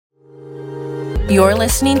You're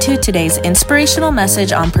listening to today's inspirational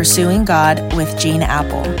message on pursuing God with Gene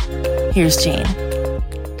Apple. Here's Gene.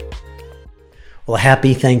 Well,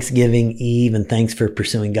 happy Thanksgiving Eve, and thanks for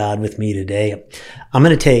pursuing God with me today. I'm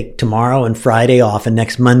going to take tomorrow and Friday off, and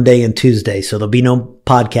next Monday and Tuesday, so there'll be no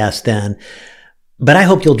podcast then. But I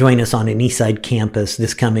hope you'll join us on an Eastside campus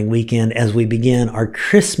this coming weekend as we begin our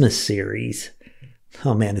Christmas series.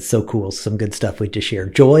 Oh man, it's so cool. Some good stuff we just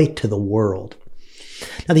shared. Joy to the world.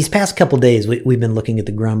 Now, these past couple days, we've been looking at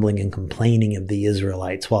the grumbling and complaining of the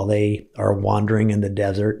Israelites while they are wandering in the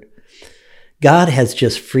desert. God has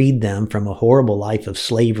just freed them from a horrible life of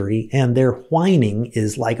slavery, and their whining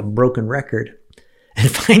is like a broken record. And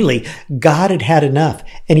finally, God had had enough,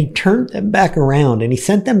 and he turned them back around, and he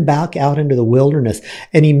sent them back out into the wilderness,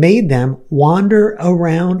 and he made them wander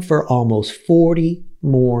around for almost 40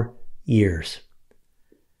 more years.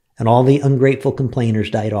 And all the ungrateful complainers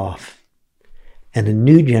died off. And a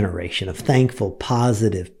new generation of thankful,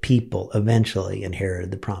 positive people eventually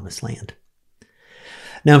inherited the promised land.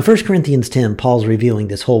 Now in 1 Corinthians 10, Paul's reviewing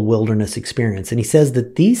this whole wilderness experience, and he says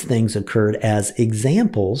that these things occurred as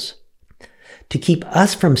examples to keep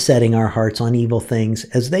us from setting our hearts on evil things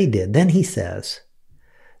as they did. Then he says,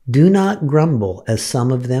 "Do not grumble as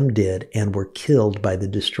some of them did and were killed by the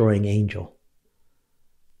destroying angel."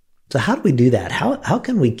 So how do we do that? How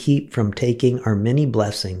can we keep from taking our many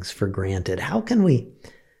blessings for granted? How can we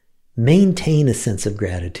maintain a sense of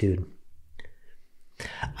gratitude?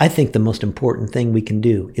 I think the most important thing we can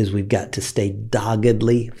do is we've got to stay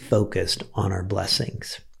doggedly focused on our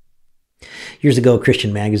blessings. Years ago, a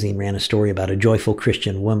Christian magazine ran a story about a joyful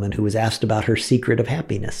Christian woman who was asked about her secret of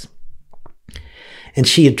happiness. And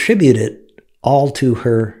she attributed it all to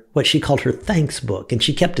her what she called her thanks book, and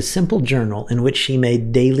she kept a simple journal in which she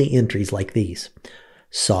made daily entries like these: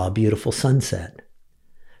 saw a beautiful sunset,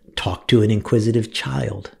 talked to an inquisitive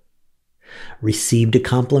child, received a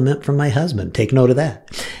compliment from my husband, take note of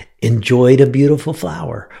that, enjoyed a beautiful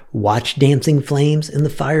flower, watched dancing flames in the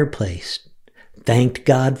fireplace, thanked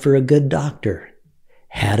God for a good doctor,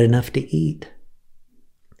 had enough to eat.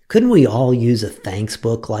 Couldn't we all use a thanks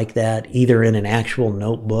book like that, either in an actual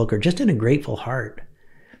notebook or just in a grateful heart?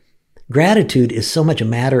 Gratitude is so much a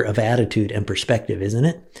matter of attitude and perspective, isn't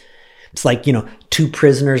it? It's like, two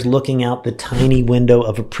prisoners looking out the tiny window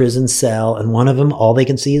of a prison cell, and one of them, all they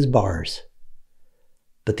can see is bars,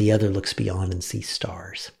 but the other looks beyond and sees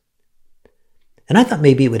stars. And I thought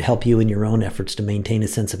maybe it would help you in your own efforts to maintain a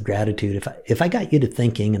sense of gratitude if I got you to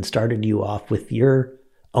thinking and started you off with your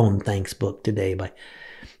own thanks book today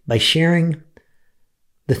by sharing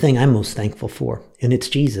the thing I'm most thankful for, and it's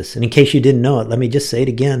Jesus. And in case you didn't know it, let me just say it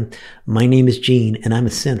again. My name is Gene, and I'm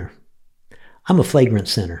a sinner. I'm a flagrant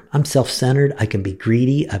sinner. I'm self-centered. I can be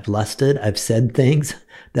greedy. I've lusted. I've said things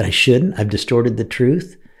that I shouldn't. I've distorted the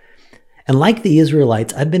truth. And like the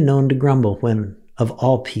Israelites, I've been known to grumble when, of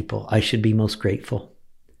all people, I should be most grateful.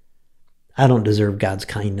 I don't deserve God's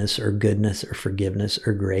kindness or goodness or forgiveness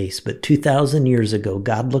or grace, but 2,000 years ago,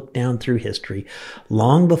 God looked down through history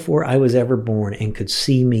long before I was ever born and could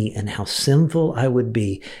see me and how sinful I would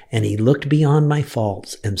be. And he looked beyond my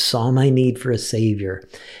faults and saw my need for a Savior.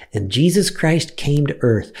 And Jesus Christ came to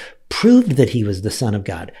earth, proved that he was the Son of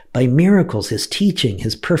God by miracles, his teaching,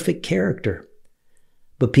 his perfect character.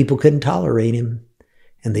 But people couldn't tolerate him.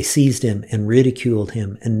 And they seized him and ridiculed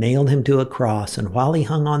him and nailed him to a cross. And while he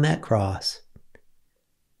hung on that cross,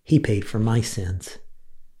 he paid for my sins.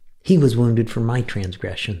 He was wounded for my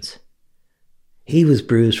transgressions. He was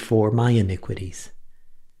bruised for my iniquities.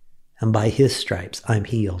 And by his stripes, I'm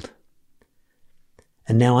healed.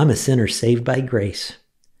 And now I'm a sinner saved by grace.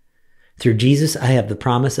 Through Jesus, I have the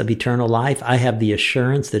promise of eternal life. I have the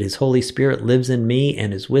assurance that his Holy Spirit lives in me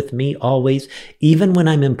and is with me always, even when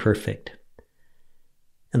I'm imperfect.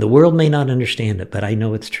 And the world may not understand it, but I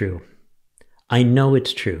know it's true. I know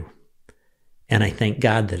it's true. And I thank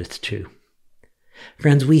God that it's true.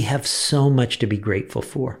 Friends, we have so much to be grateful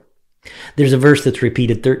for. There's a verse that's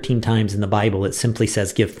repeated 13 times in the Bible. It simply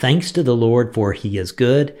says, "Give thanks to the Lord, for he is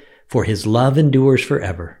good, for his love endures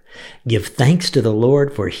forever." Give thanks to the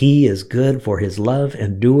Lord, for he is good, for his love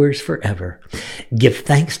endures forever. Give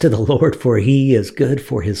thanks to the Lord, for he is good,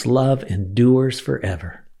 for his love endures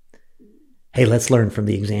forever. Hey, let's learn from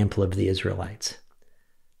the example of the Israelites.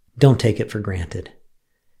 Don't take it for granted.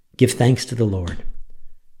 Give thanks to the Lord,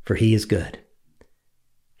 for he is good,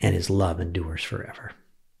 and his love endures forever.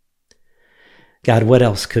 God, what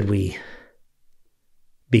else could we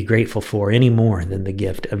be grateful for any more than the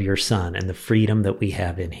gift of your Son and the freedom that we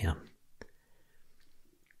have in him?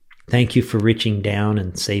 Thank you for reaching down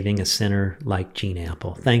and saving a sinner like Gene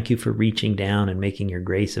Apple. Thank you for reaching down and making your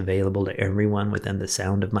grace available to everyone within the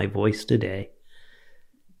sound of my voice today.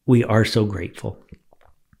 We are so grateful.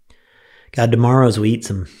 God, tomorrow as we eat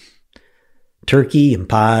some turkey and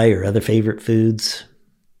pie or other favorite foods,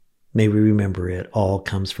 may we remember it all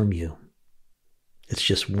comes from you. It's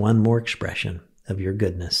just one more expression of your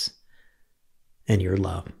goodness and your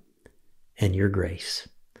love and your grace.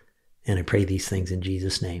 And I pray these things in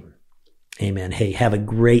Jesus' name. Amen. Hey, have a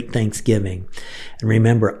great Thanksgiving. And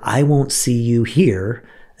remember, I won't see you here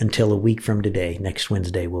until a week from today. Next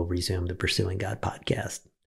Wednesday, we'll resume the Pursuing God podcast.